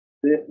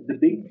the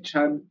big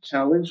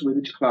challenge with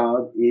the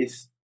cloud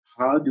is,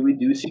 how do we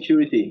do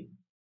security?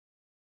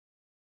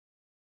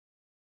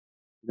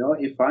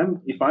 If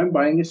I'm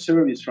buying a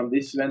service from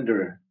this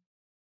vendor,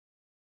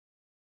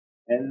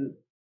 and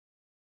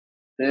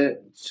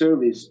the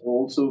service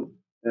also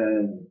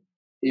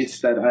is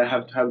that I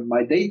have to have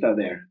my data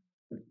there.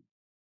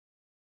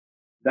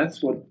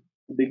 That's what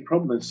the big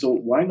problem is. So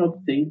why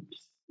not think,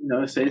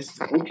 says,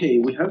 okay,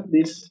 we have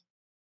this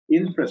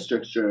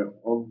infrastructure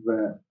of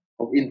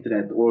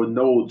internet or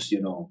nodes,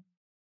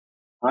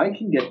 I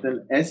can get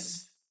an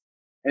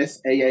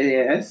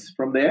SaaS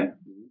from there,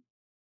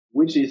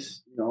 which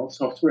is,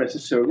 software as a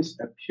service,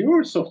 a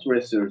pure software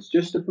as a service,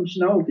 just the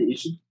functionality. It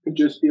could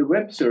just be a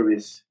web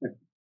service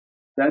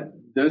that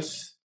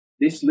does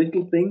this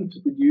little thing to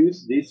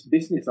produce this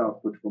business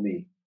output for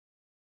me.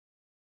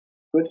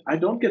 But I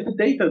don't get the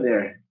data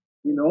there.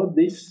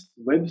 This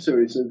web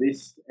service or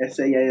this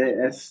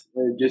SaaS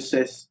just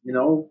says,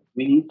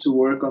 we need to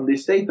work on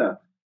this data.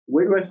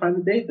 Where do I find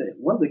the data?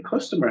 Well, the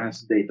customer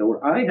has the data,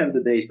 or I have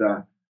the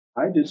data.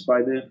 I just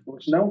buy the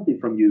functionality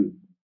from you.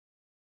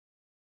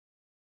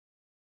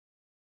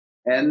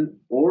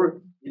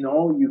 Or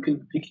you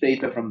can pick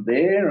data from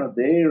there or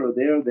there or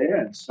there or there,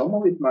 and some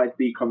of it might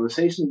be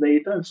conversational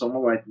data, and some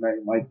of it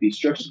might be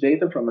structured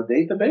data from a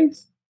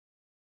database,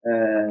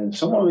 and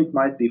some of it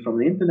might be from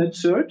the internet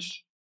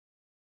search.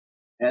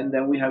 And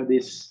then we have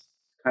this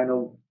kind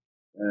of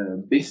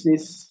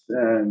business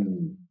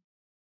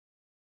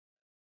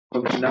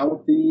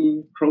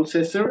functionality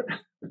processor,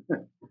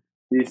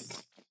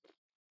 this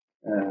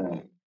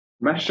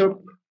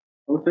mashup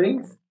of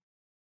things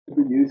to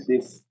produce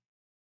this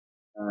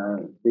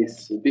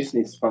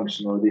business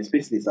function or this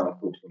business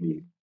output for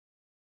me.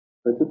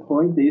 But the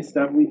point is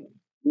that we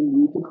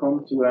need to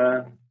come to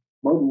a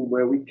model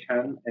where we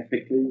can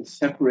effectively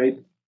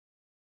separate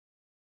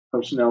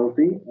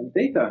functionality and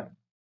data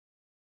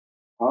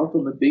out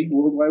of the big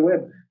World Wide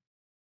Web.